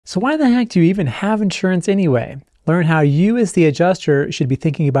So why the heck do you even have insurance anyway? Learn how you as the adjuster should be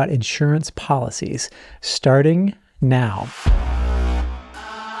thinking about insurance policies, starting now.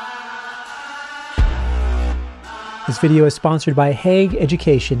 This video is sponsored by Hague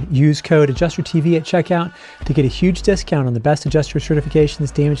Education. Use code AdjusterTV at checkout to get a huge discount on the best adjuster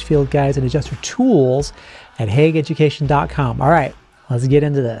certifications, damage field guides, and adjuster tools at hageeducation.com. All right, let's get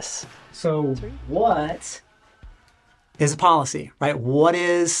into this. So what is a policy, right? What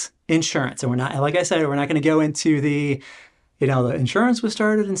is insurance? And we're not, like I said, we're not going to go into the, the insurance was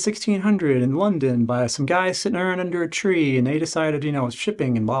started in 1600 in London by some guys sitting around under a tree and they decided,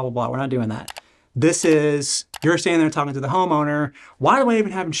 shipping and blah, blah, blah. We're not doing that. This is, you're standing there talking to the homeowner. Why do I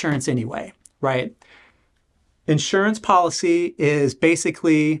even have insurance anyway, right? Insurance policy is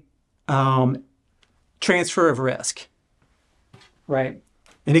basically transfer of risk, right?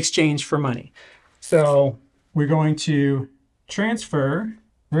 In exchange for money. So we're going to transfer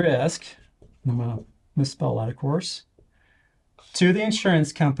risk, I'm going to misspell that, of course, to the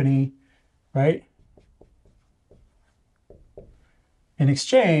insurance company, right? In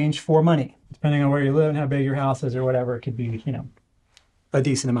exchange for money. Depending on where you live and how big your house is or whatever, it could be, a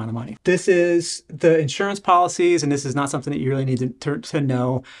decent amount of money. This is the insurance policies, and this is not something that you really need to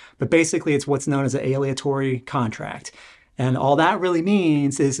know, but basically it's what's known as an alienatory contract. And all that really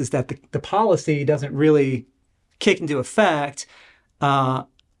means is that the policy doesn't really kick into effect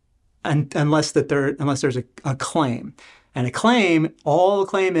unless there's a claim. And a claim, all the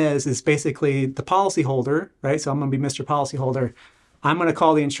claim is basically the policyholder, right? So I'm going to be Mr. Policyholder. I'm going to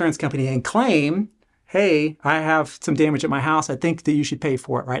call the insurance company and claim, hey, I have some damage at my house. I think that you should pay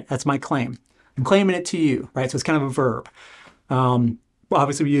for it, right? That's my claim. I'm claiming it to you, right? So it's kind of a verb. Well,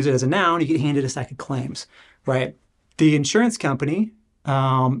 obviously, we use it as a noun. You get handed a stack of claims, right? The insurance company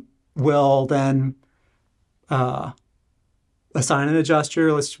will then assign an adjuster.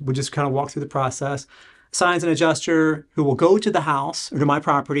 We'll just kind of walk through the process. Assigns an adjuster who will go to the house or to my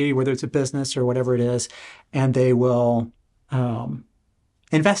property, whether it's a business or whatever it is, and they will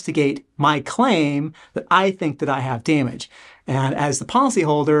investigate my claim that I think that I have damage. And as the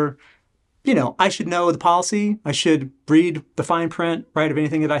policyholder, I should know the policy. I should read the fine print, right, of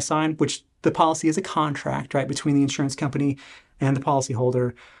anything that I sign, which the policy is a contract, right, between the insurance company and the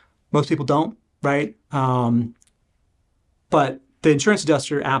policyholder. Most people don't, right? But the insurance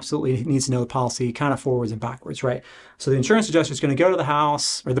adjuster absolutely needs to know the policy kind of forwards and backwards, right? So the insurance adjuster is going to go to the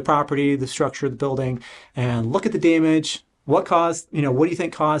house or the property, the structure of the building, and look at the damage. What caused, what do you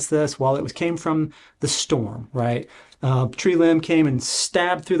think caused this? Well, it came from the storm, right? Tree limb came and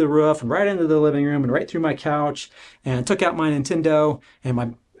stabbed through the roof and right into the living room and right through my couch and took out my Nintendo and my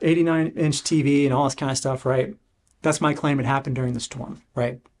 89-inch TV and all this kind of stuff, right? That's my claim. It happened during the storm,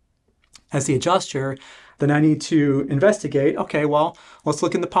 right? As the adjuster, then I need to investigate, okay, well, let's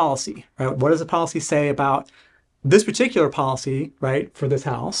look in the policy, right? What does the policy say about this particular policy, right, for this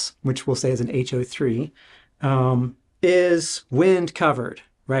house, which we'll say is an HO3, is wind covered,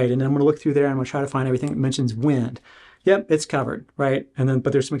 right? And then I'm going to look through there and I'm going to try to find everything that mentions wind. Yep, it's covered, right? And then,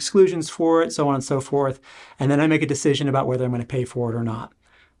 but there's some exclusions for it, so on and so forth. And then I make a decision about whether I'm going to pay for it or not,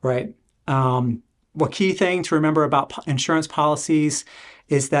 right? What key thing to remember about insurance policies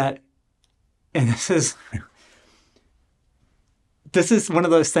is that, and this is one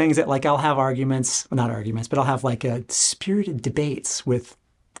of those things that I'll have arguments, well, not arguments, but I'll have spirited debates with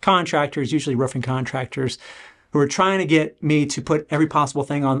contractors, usually roofing contractors, who are trying to get me to put every possible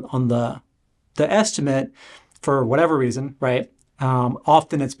thing on the estimate for whatever reason, right?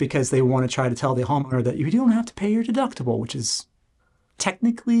 Often it's because they want to try to tell the homeowner that you don't have to pay your deductible, which is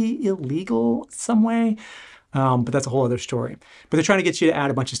technically illegal some way, but that's a whole other story. But they're trying to get you to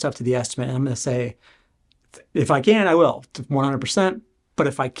add a bunch of stuff to the estimate, and I'm going to say, if I can, I will, 100%. But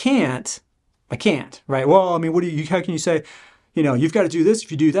if I can't, I can't, right? Well, I mean, how can you say, you've got to do this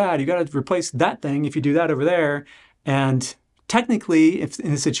if you do that. You've got to replace that thing if you do that over there. And technically, if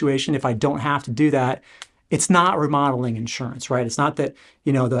in a situation, if I don't have to do that, it's not remodeling insurance, right? It's not that,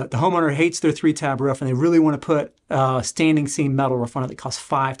 the homeowner hates their 3-tab roof and they really want to put a standing seam metal roof on it that costs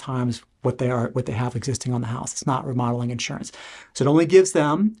 5 times what they have existing on the house. It's not remodeling insurance. So it only gives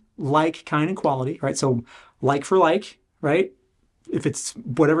them like, kind, and quality, right? So like for like, right? If it's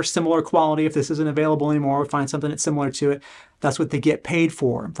whatever similar quality, if this isn't available anymore, we find something that's similar to it, that's what they get paid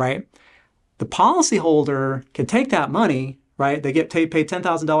for, right? The policyholder can take that money, right? They get paid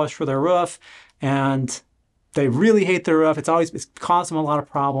 $10,000 for their roof, and they really hate their roof. It's caused them a lot of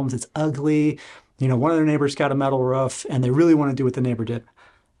problems. It's ugly. One of their neighbors got a metal roof, and they really want to do what the neighbor did.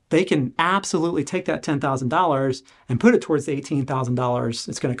 They can absolutely take that $10,000 and put it towards the $18,000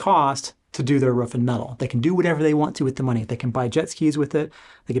 it's going to cost to do their roof in metal. They can do whatever they want to with the money. They can buy jet skis with it.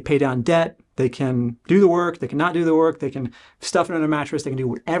 They can pay down debt. They can do the work. They can not do the work. They can stuff it in a mattress. They can do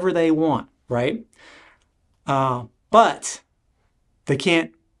whatever they want, right? But they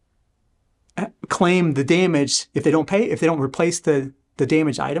can't claim the damage if they don't pay, if they don't replace the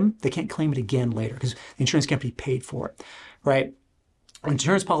damaged item. They can't claim it again later because the insurance company paid for it, right? An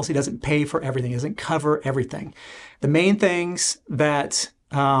insurance policy doesn't pay for everything. It doesn't cover everything. The main things that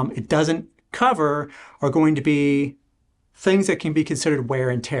it doesn't cover are going to be things that can be considered wear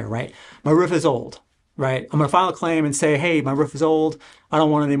and tear, right? My roof is old, right? I'm going to file a claim and say, hey, my roof is old. I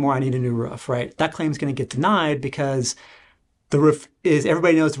don't want it anymore. I need a new roof, right? That claim is going to get denied because the roof is,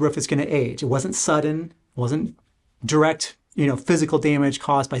 everybody knows the roof is going to age. It wasn't sudden, it wasn't direct, physical damage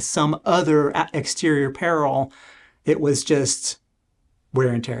caused by some other exterior peril. It was just wear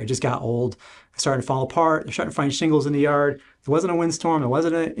and tear. It just got old. It started to fall apart. They're starting to find shingles in the yard. It wasn't a windstorm. There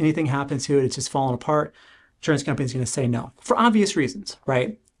wasn't anything happened to it. It's just falling apart. Insurance company's going to say no for obvious reasons,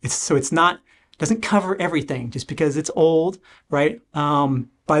 right? It's not, doesn't cover everything just because it's old, right?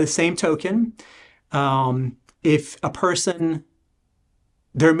 By the same token, if a person,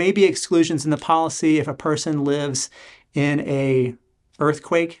 there may be exclusions in the policy if a person lives in a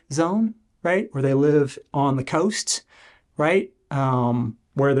earthquake zone, right? Where they live on the coast, right?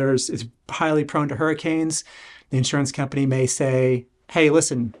 Where it's highly prone to hurricanes. The insurance company may say, hey,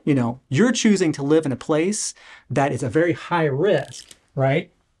 listen, you're choosing to live in a place that is a very high risk,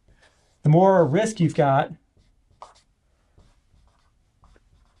 right? The more risk you've got,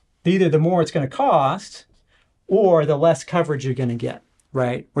 either the more it's going to cost or the less coverage you're going to get,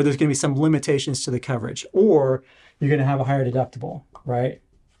 right? Or there's going to be some limitations to the coverage, or you're going to have a higher deductible, right?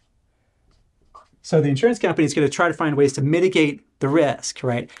 So the insurance company is going to try to find ways to mitigate the risk,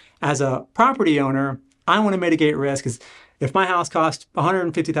 right? As a property owner, I want to mitigate risk because if my house costs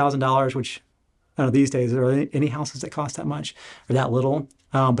 $150,000, which I don't know these days, are there any houses that cost that much or that little?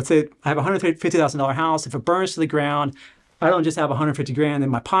 But say I have a $150,000 house. If it burns to the ground, I don't just have 150 grand in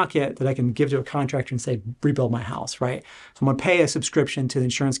my pocket that I can give to a contractor and say, rebuild my house, right? So I'm going to pay a subscription to the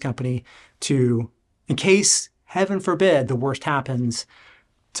insurance company to, in case, heaven forbid, the worst happens,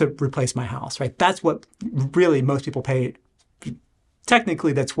 to replace my house, right? That's what really most people pay.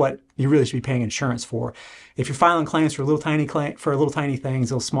 Technically, that's what you really should be paying insurance for. If you're filing claims for little tiny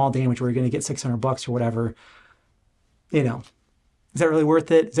things, little small damage where you're going to get $600 or whatever, is that really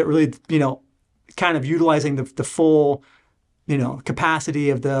worth it? Is that really, kind of utilizing the full, capacity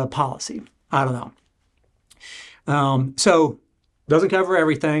of the policy? I don't know. So doesn't cover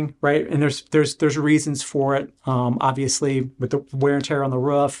everything, right? And there's reasons for it. Obviously, with the wear and tear on the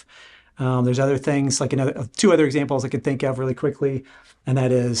roof. There's other things, like two other examples I could think of really quickly, and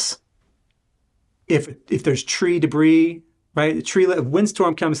that is if there's tree debris, right? A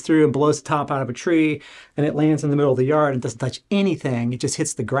windstorm comes through and blows the top out of a tree, and it lands in the middle of the yard and doesn't touch anything, it just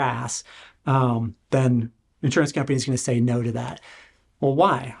hits the grass, then the insurance company is going to say no to that. Well,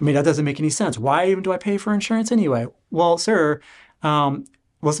 why? I mean, that doesn't make any sense. Why even do I pay for insurance anyway? Well, sir,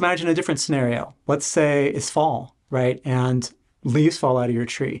 let's imagine a different scenario. Let's say it's fall, right? And leaves fall out of your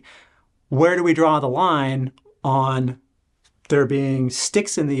tree. Where do we draw the line on there being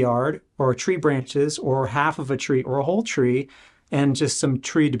sticks in the yard or tree branches or half of a tree or a whole tree and just some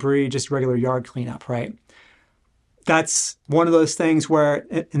tree debris, just regular yard cleanup, right? That's one of those things where,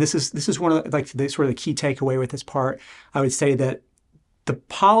 and this is one of the sort of the key takeaway with this part, I would say that the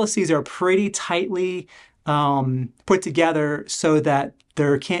policies are pretty tightly put together so that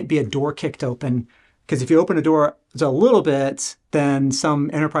there can't be a door kicked open. Because if you open a door a little bit, then some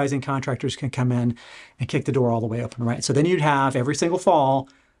enterprising contractors can come in and kick the door all the way open, right? So then you'd have every single fall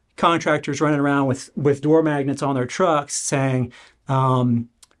contractors running around with door magnets on their trucks saying,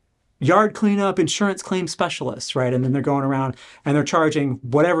 yard cleanup insurance claim specialists, right? And then they're going around and they're charging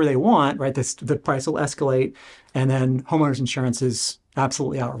whatever they want, right? The price will escalate, and then homeowners insurance is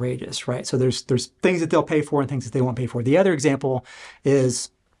absolutely outrageous, right? So there's things that they'll pay for and things that they won't pay for. The other example is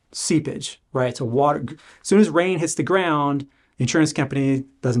seepage, right? So water, as soon as rain hits the ground, the insurance company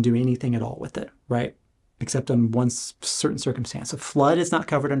doesn't do anything at all with it, right? Except on one certain circumstance. A flood is not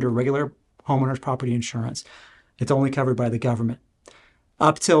covered under regular homeowners property insurance. It's only covered by the government.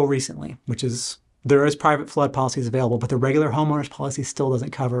 Up till recently, there is private flood policies available, but the regular homeowners policy still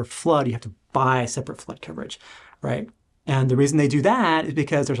doesn't cover flood. You have to buy separate flood coverage, right? And the reason they do that is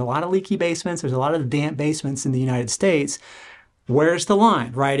because there's a lot of leaky basements, there's a lot of damp basements in the United States. Where's the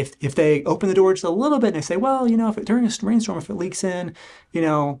line, right? If they open the door just a little bit and they say, well, during a rainstorm, if it leaks in,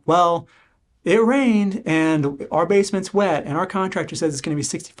 well, it rained and our basement's wet and our contractor says it's going to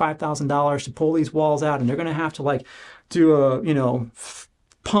be $65,000 to pull these walls out, and they're going to have to do a,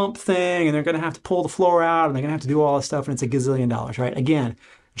 pump thing, and they're going to have to pull the floor out, and they're going to have to do all this stuff, and it's a gazillion dollars, right? Again,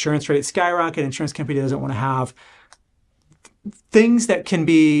 insurance rates skyrocket. Insurance company doesn't want to have things that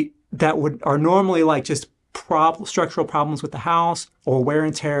are normally like just structural problems with the house or wear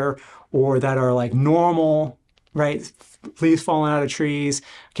and tear, or that are like normal, right? Leaves falling out of trees,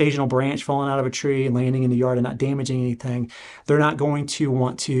 occasional branch falling out of a tree and landing in the yard and not damaging anything. They're not going to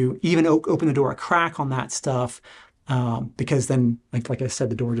want to even open the door a crack on that stuff, because then, like I said,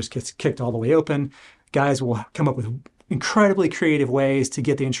 the door just gets kicked all the way open. Guys will come up with incredibly creative ways to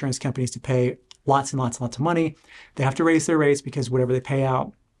get the insurance companies to pay lots and lots and lots of money. They have to raise their rates because whatever they pay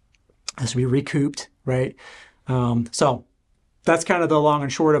out has to be recouped, right? So that's kind of the long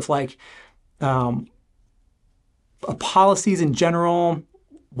and short of like policies in general,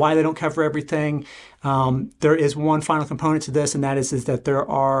 why they don't cover everything. There is one final component to this, and that is that there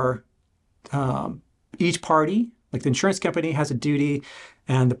are each party, like the insurance company has a duty,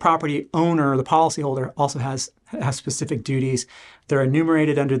 and the property owner, the policyholder, also has specific duties. They're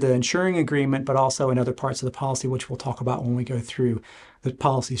enumerated under the insuring agreement, but also in other parts of the policy, which we'll talk about when we go through the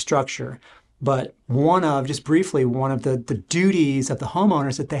policy structure. But just briefly, one of the duties of the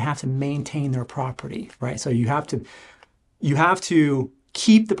homeowners is that they have to maintain their property, right? So you have to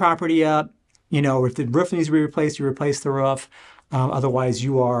keep the property up. You know, if the roof needs to be replaced, you replace the roof. Otherwise,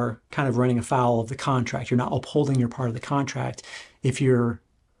 you are kind of running afoul of the contract. You're not upholding your part of the contract if you're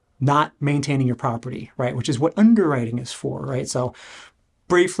not maintaining your property, right? Which is what underwriting is for, right? So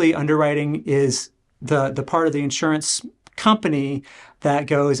briefly, underwriting is the part of the insurance company that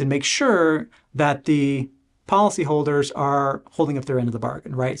goes and makes sure that the policyholders are holding up their end of the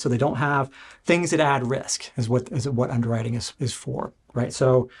bargain, right? So they don't have things that add risk is what underwriting is for, right?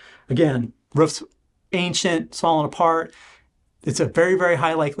 So again, roof's ancient, falling apart. It's a very, very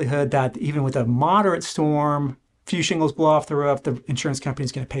high likelihood that even with a moderate storm, few shingles blow off the roof, the insurance company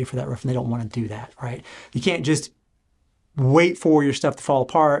is going to pay for that roof, and they don't want to do that, right? You can't just wait for your stuff to fall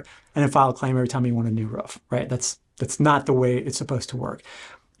apart and then file a claim every time you want a new roof, right? That's not the way it's supposed to work.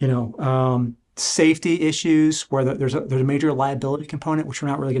 You know, safety issues where there's a major liability component, which we're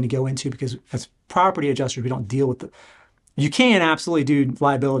not really going to go into because as property adjusters, we don't deal with you can absolutely do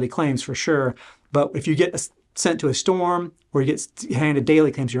liability claims for sure, but if you get sent to a storm or you get handed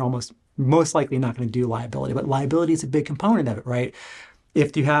daily claims, you're most likely not going to do liability. But liability is a big component of it, right?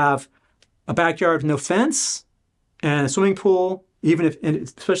 If you have a backyard with no fence and a swimming pool,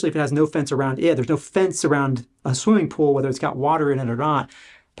 especially if it has no fence around it, there's no fence around a swimming pool, whether it's got water in it or not,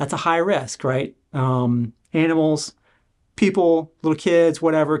 that's a high risk, right? Animals, people, little kids,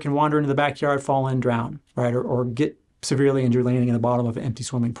 whatever, can wander into the backyard, fall in, drown, right? Or get severely injured landing in the bottom of an empty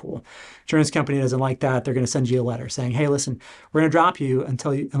swimming pool. Insurance company doesn't like that. They're going to send you a letter saying, hey, listen, we're going to drop you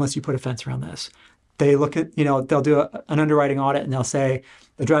unless you put a fence around this. They look at, they'll do an underwriting audit and they'll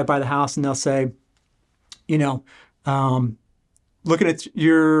drive by the house and they'll say, looking at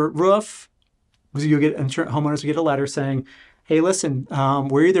your roof, homeowners will get a letter saying, hey, listen,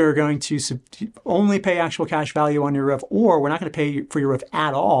 we're either going to only pay actual cash value on your roof, or we're not going to pay for your roof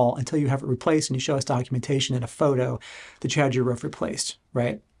at all until you have it replaced and you show us documentation and a photo that you had your roof replaced,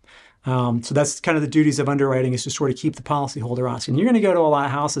 right? So that's kind of the duties of underwriting, is to sort of keep the policyholder honest. And you're going to go to a lot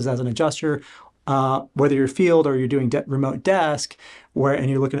of houses as an adjuster, whether you're field or you're doing remote desk, and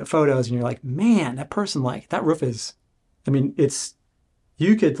you're looking at photos and you're like, man, that person, that roof is,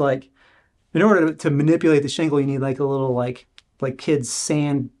 you could in order to manipulate the shingle, you need a little like kid's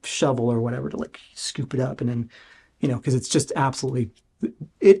sand shovel or whatever to scoop it up, and then, because it's just absolutely,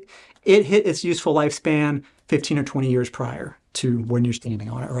 it hit its useful lifespan 15 or 20 years prior to when you're standing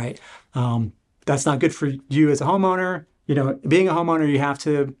on it, right? That's not good for you as a homeowner. Being a homeowner, you have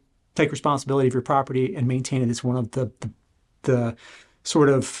to take responsibility of your property and maintain it. It's one of the sort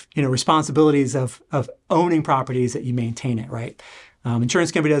of, responsibilities of owning properties, that you maintain it, right?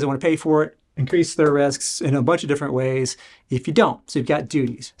 Insurance company doesn't want to pay for it, increase their risks in a bunch of different ways if you don't. So you've got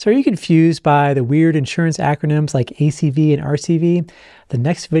duties. So are you confused by the weird insurance acronyms like ACV and RCV? The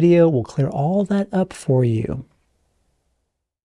next video will clear all that up for you.